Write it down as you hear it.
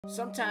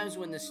Sometimes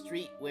when the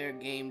streetwear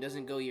game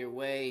doesn't go your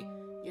way,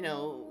 you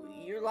know,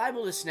 you're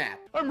liable to snap.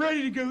 I'm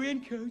ready to go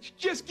in, Coach.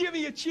 Just give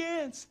me a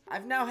chance.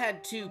 I've now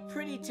had 2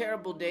 pretty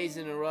terrible days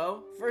in a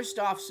row. First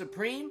off,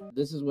 Supreme.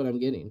 This is what I'm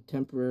getting.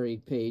 Temporary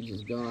page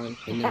is gone,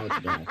 and now it's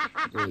back.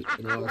 Great,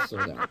 and it all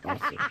sold out.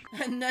 Awesome.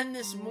 And then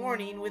this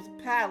morning with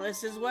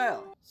Palace as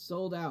well.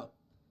 Sold out.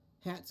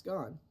 Hat's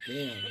gone.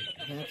 Damn,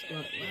 hat's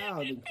gone. Wow,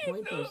 the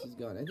coin purse is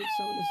gone. I think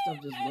some of this stuff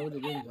just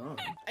loaded in gone.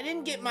 I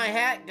didn't get my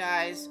hat,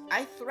 guys.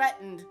 I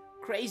threatened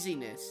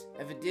craziness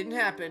if it didn't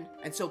happen.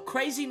 And so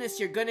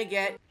craziness you're gonna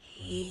get.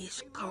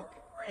 He's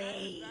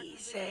crazy.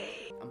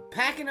 I'm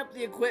packing up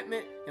the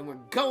equipment and we're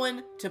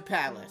going to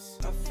Palace.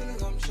 I feel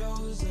like I'm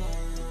chosen.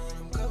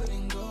 I'm covered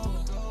in gold.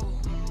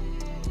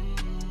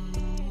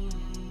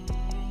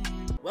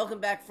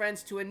 Welcome back,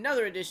 friends, to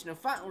another edition of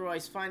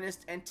Fauntleroy's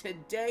Finest, and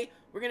today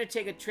we're going to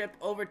take a trip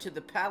over to the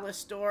Palace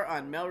store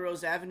on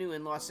Melrose Avenue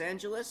in Los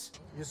Angeles.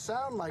 You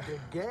sound like a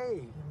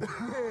gay.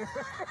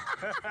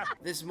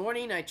 This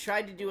morning I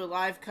tried to do a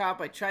live cop.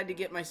 I tried to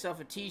get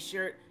myself a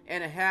t-shirt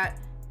and a hat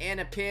and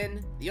a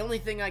pin. The only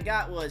thing I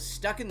got was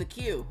stuck in the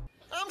queue.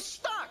 I'm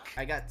stuck.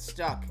 I got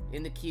stuck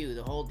in the queue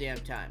the whole damn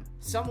time.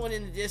 Someone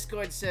in the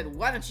Discord said,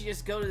 why don't you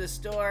just go to the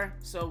store?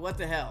 So what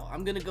the hell,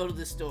 I'm gonna go to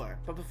the store.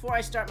 But before I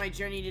start my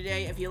journey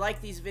today, if you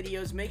like these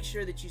videos, make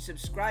sure that you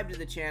subscribe to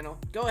the channel.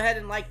 Go ahead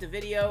and like the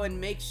video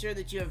and make sure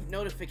that you have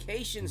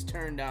notifications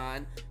turned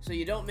on so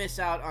you don't miss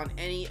out on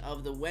any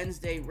of the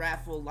Wednesday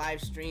raffle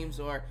live streams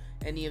or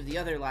any of the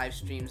other live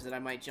streams that I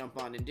might jump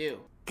on and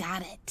do.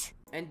 Got it.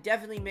 And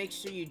definitely make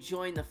sure you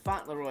join the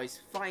Fauntleroy's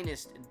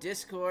Finest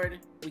Discord.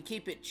 We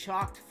keep it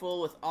chocked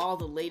full with all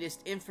the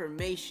latest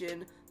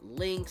information,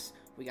 links.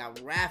 We got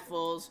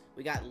raffles.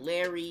 We got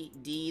Larry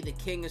D, the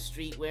king of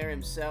streetwear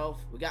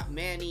himself. We got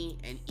Manny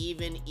and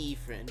even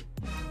Ephraim.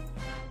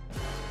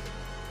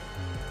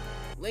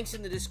 Links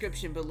in the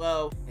description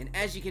below. And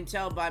as you can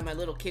tell by my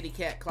little kitty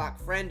cat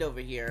clock friend over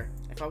here,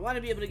 if I want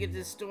to be able to get to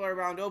this store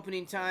around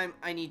opening time,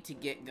 I need to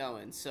get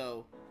going.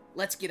 So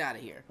let's get out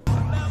of here.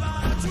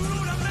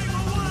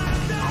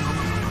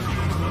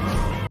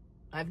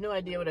 I have no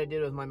idea what I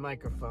did with my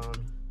microphone,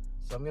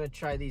 so I'm going to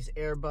try these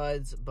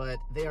earbuds, but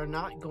they are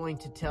not going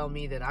to tell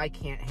me that I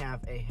can't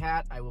have a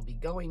hat. I will be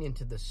going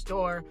into the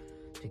store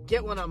to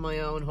get one on my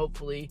own,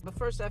 hopefully. But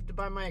first I have to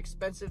buy my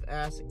expensive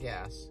ass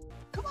gas.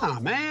 Come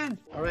on, man.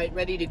 All right,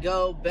 ready to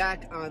go,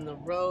 back on the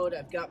road.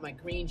 I've got my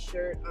green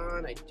shirt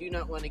on. I do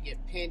not want to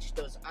get pinched.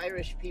 Those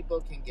Irish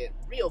people can get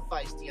real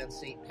feisty on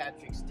St.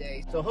 Patrick's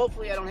Day. So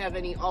hopefully I don't have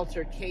any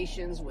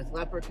altercations with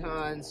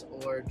leprechauns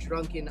or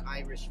drunken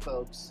Irish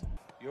folks.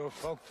 You're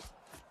folks.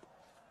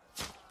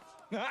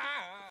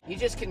 You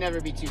just can never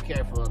be too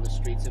careful on the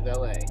streets of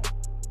LA.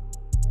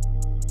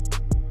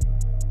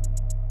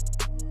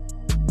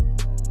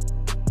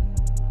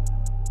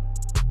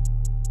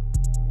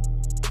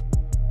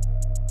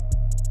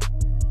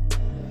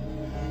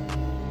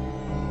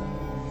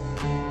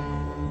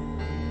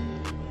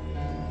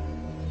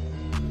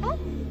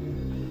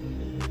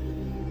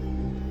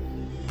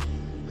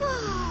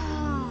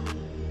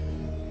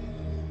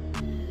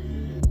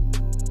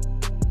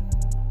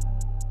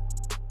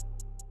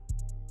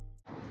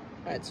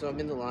 Alright, so I'm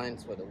in the line.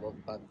 It's what, a little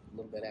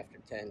bit after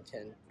 10,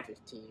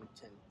 15,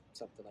 10,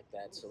 something like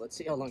that. So let's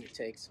see how long it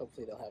takes.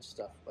 Hopefully they'll have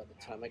stuff by the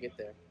time I get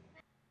there.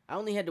 I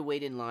only had to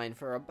wait in line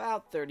for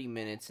about 30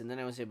 minutes, and then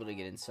I was able to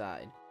get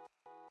inside.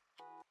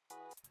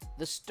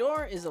 The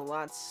store is a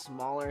lot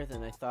smaller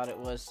than I thought it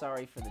was.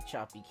 Sorry for the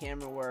choppy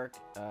camera work.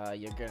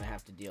 You're gonna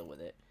have to deal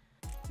with it.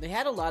 They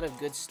had a lot of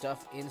good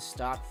stuff in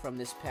stock from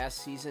this past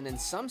season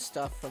and some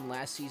stuff from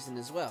last season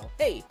as well.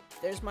 Hey,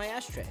 there's my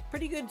ashtray.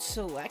 Pretty good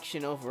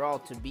selection overall,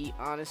 to be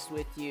honest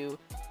with you.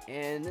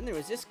 And then there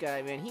was this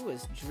guy, man. He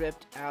was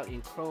dripped out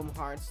in chrome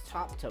hearts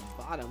top to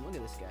bottom. Look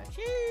at this guy.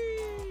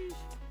 Sheesh.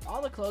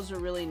 All the clothes were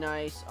really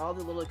nice. All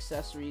the little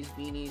accessories,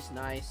 beanies,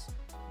 nice.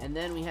 And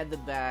then we had the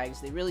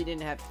bags. They really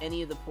didn't have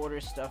any of the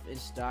Porter stuff in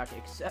stock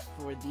except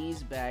for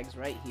these bags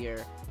right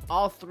here.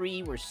 All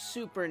 3 were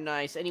super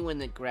nice. Anyone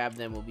that grabbed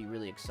them will be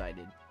really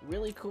excited.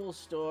 Really cool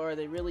store.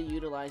 They really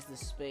utilized the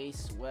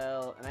space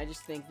well. And I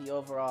just think the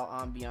overall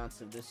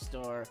ambiance of this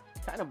store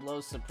kind of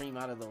blows Supreme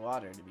out of the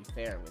water, to be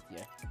fair with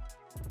you.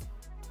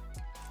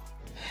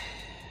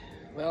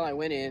 Well, I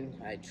went in,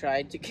 I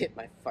tried to get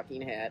my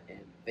fucking hat, and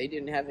they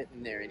didn't have it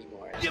in there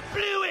anymore. You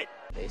blew it!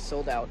 They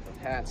sold out of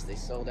hats, they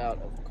sold out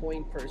of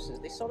coin purses,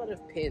 they sold out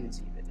of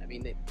pins even. I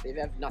mean, they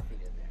have nothing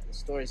in there. The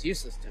store is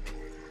useless to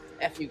me.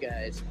 F you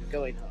guys, I'm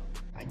going home.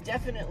 I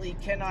definitely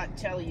cannot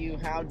tell you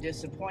how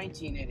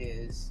disappointing it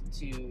is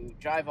to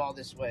drive all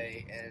this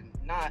way and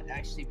not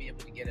actually be able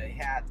to get a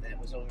hat that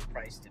was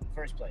overpriced in the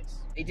first place.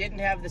 They didn't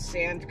have the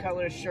sand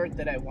color shirt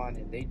that I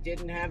wanted. They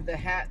didn't have the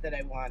hat that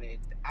I wanted.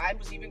 I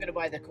was even going to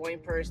buy the coin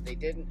purse. They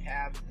didn't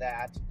have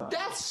that.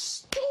 That's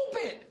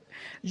stupid.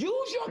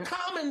 Use your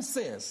common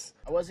sense.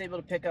 I was able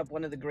to pick up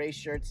one of the gray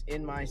shirts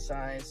in my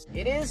size.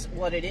 It is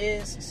what it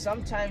is.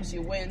 Sometimes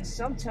you win,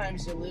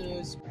 sometimes you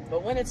lose.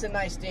 But when it's a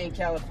nice day in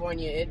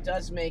California, it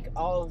does make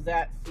all of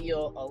that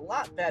feel a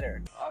lot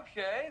better.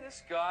 Okay,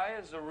 this guy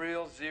is a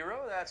real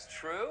zero, that's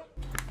true.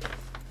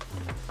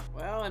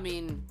 Well, I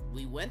mean,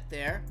 we went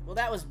there. Well,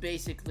 that was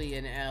basically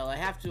an L. I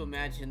have to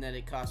imagine that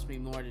it cost me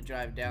more to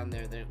drive down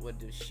there than it would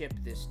to ship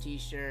this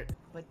t-shirt.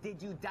 But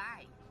did you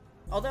die?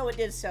 Although it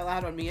did sell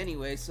out on me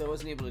anyway, so I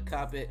wasn't able to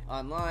cop it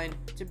online.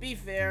 To be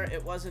fair,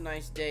 it was a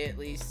nice day at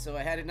least, so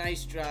I had a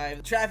nice drive.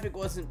 The traffic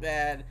wasn't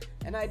bad,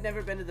 and I'd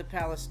never been to the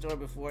Palace store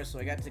before, so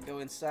I got to go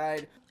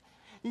inside.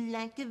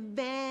 Like a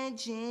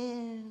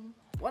virgin.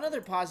 One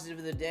other positive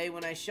of the day,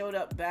 when I showed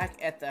up back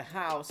at the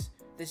house,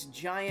 this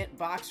giant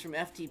box from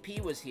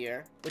FTP was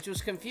here, which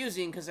was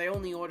confusing because I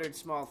only ordered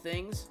small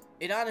things.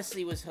 It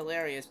honestly was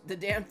hilarious. The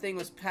damn thing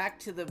was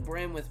packed to the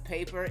brim with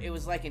paper. It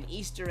was like an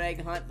Easter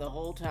egg hunt the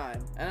whole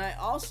time. And I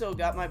also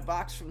got my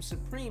box from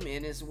Supreme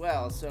in as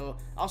well, so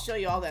I'll show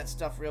you all that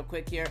stuff real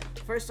quick here.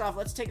 First off,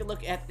 let's take a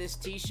look at this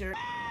t-shirt.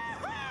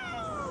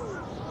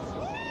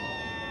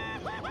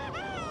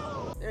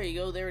 There you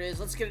go, there it is.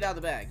 Let's get it out of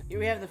the bag. Here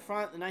we have the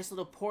front, the nice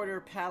little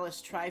Porter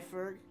Palace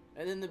Triferg.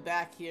 And then the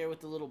back here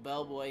with the little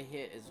bellboy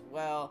hit as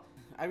well.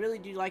 I really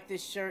do like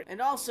this shirt. And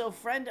also,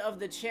 friend of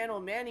the channel,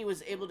 Manny,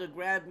 was able to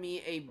grab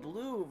me a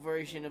blue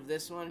version of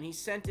this one. He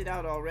sent it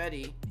out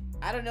already.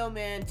 I don't know,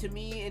 man. To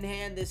me, in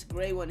hand, this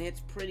gray one hits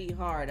pretty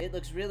hard. It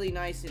looks really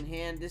nice in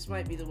hand. This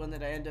might be the one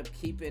that I end up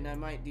keeping. I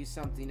might do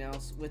something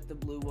else with the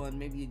blue one.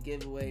 Maybe a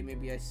giveaway.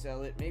 Maybe I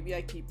sell it. Maybe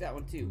I keep that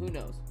one too. Who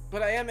knows?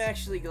 But I am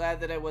actually glad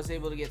that I was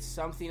able to get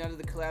something out of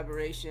the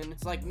collaboration.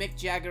 It's like Mick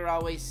Jagger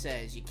always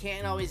says, you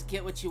can't always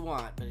get what you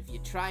want, but if you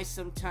try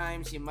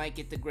sometimes, you might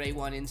get the gray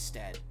one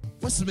instead.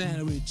 What's the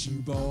matter with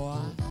you, boy?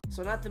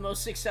 So not the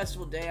most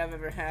successful day I've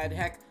ever had.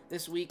 Heck,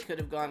 this week could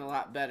have gone a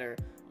lot better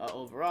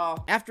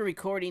overall. After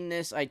recording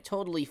this, I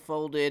totally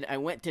folded. I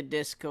went to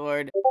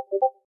Discord.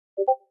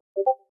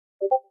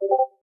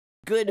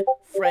 Good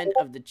friend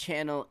of the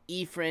channel,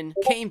 Efren,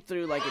 came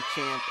through like a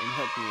champ and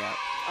hooked me up.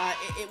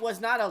 It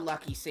was not a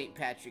lucky St.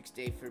 Patrick's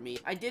Day for me.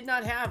 I did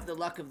not have the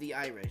luck of the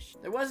Irish.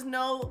 There was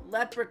no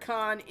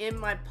leprechaun in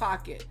my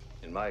pocket.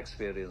 In my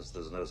experience,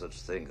 there's no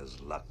such thing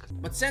as luck.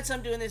 But since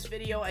I'm doing this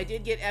video, I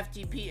did get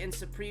FTP and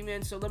Supreme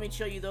in, so let me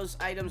show you those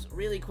items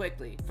really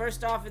quickly.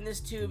 First off in this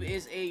tube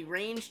is a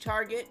range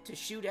target to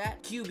shoot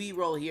at. QB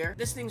roll here.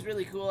 This thing's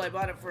really cool. I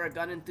bought it for a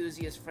gun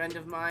enthusiast friend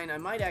of mine. I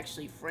might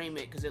actually frame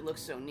it because it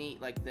looks so neat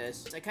like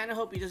this. I kind of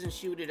hope he doesn't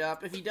shoot it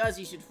up. If he does,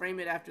 he should frame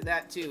it after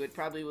that too. It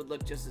probably would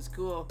look just as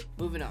cool.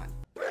 Moving on.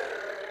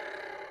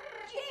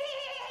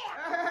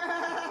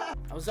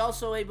 I was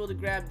also able to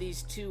grab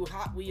these two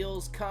Hot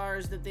Wheels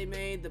cars that they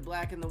made, the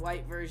black and the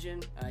white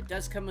version. It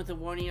does come with a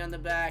warning on the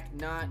back,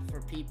 not for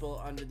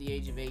people under the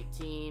age of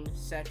 18.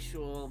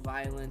 Sexual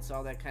violence,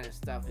 all that kind of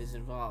stuff is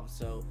involved,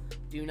 so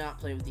do not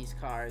play with these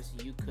cars.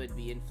 You could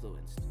be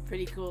influenced.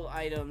 Pretty cool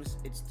items.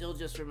 It still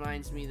just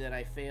reminds me that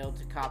I failed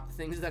to cop the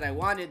things that I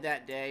wanted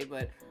that day,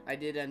 but I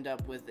did end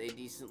up with a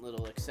decent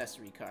little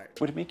accessory cart.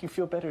 Would it make you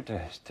feel better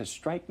to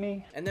strike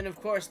me? And then, of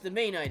course, the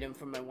main item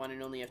from my one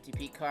and only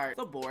FTP cart,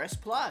 the Boris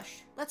plush.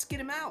 Let's get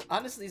him out.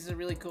 Honestly, this is a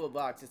really cool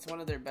box. It's one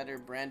of their better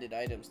branded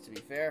items, to be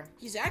fair.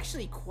 He's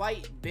actually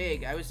quite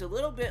big. I was a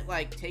little bit,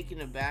 like,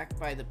 taken aback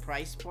by the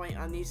price point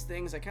on these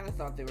things. I kind of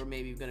thought they were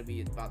maybe going to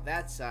be about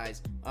that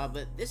size,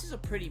 but this is a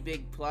pretty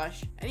big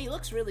plush, and he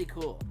looks really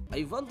cool.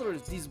 I wonder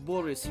if this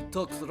Boris, he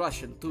talks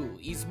Russian too.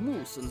 He's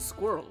moose and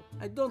squirrel.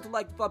 I don't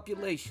like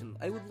population.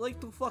 I would like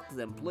to fuck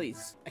them,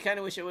 please. I kind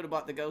of wish I would have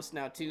bought the Ghost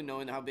now too,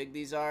 knowing how big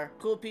these are.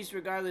 Cool piece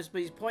regardless,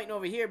 but he's pointing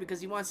over here because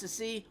he wants to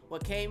see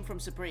what came from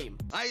Supreme.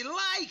 I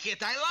like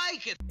it, I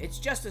like it. It's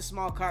just a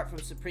small cart from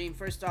Supreme.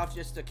 First off,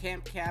 just a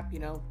camp cap, you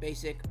know,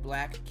 basic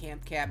black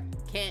camp cap.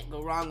 Can't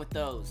go wrong with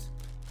those.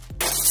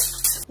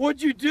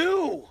 What'd you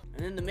do?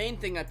 And then the main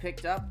thing I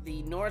picked up,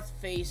 the North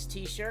Face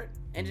t-shirt.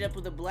 Ended up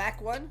with a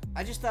black one.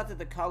 I just thought that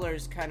the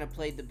colors kind of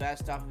played the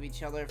best off of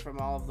each other from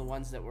all of the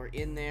ones that were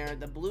in there.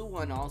 The blue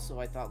one also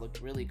I thought looked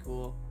really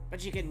cool.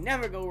 But you can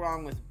never go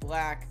wrong with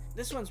black.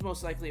 This one's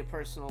most likely a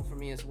personal for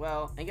me as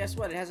well. And guess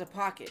what? It has a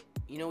pocket.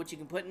 You know what you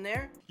can put in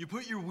there? You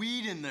put your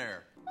weed in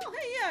there. Oh,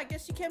 hey, yeah, I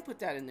guess you can put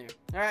that in there.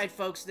 All right,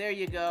 folks, there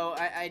you go.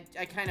 I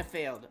kind of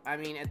failed. I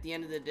mean, at the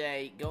end of the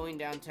day, going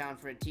downtown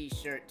for a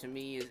t-shirt to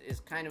me is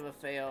kind of a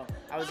fail.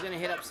 I was going to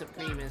hit up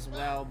Supreme as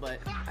well, but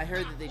I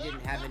heard that they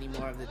didn't have any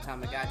more of the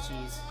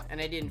Tamagotchis, and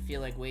I didn't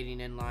feel like waiting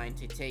in line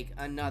to take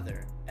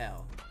another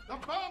L. The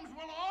bums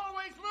will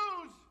always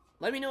lose.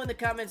 Let me know in the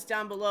comments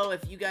down below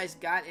if you guys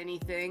got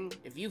anything,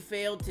 if you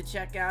failed to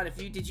check out,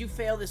 did you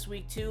fail this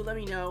week too? Let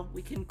me know.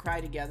 We can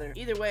cry together.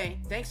 Either way,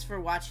 thanks for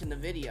watching the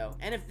video.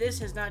 And if this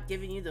has not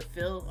given you the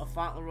fill of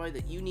Fauntleroy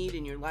that you need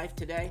in your life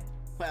today,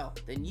 well,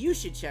 then you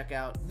should check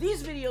out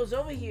these videos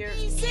over here.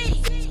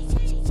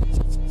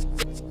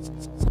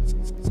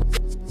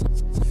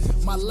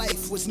 My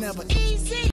life was never easy.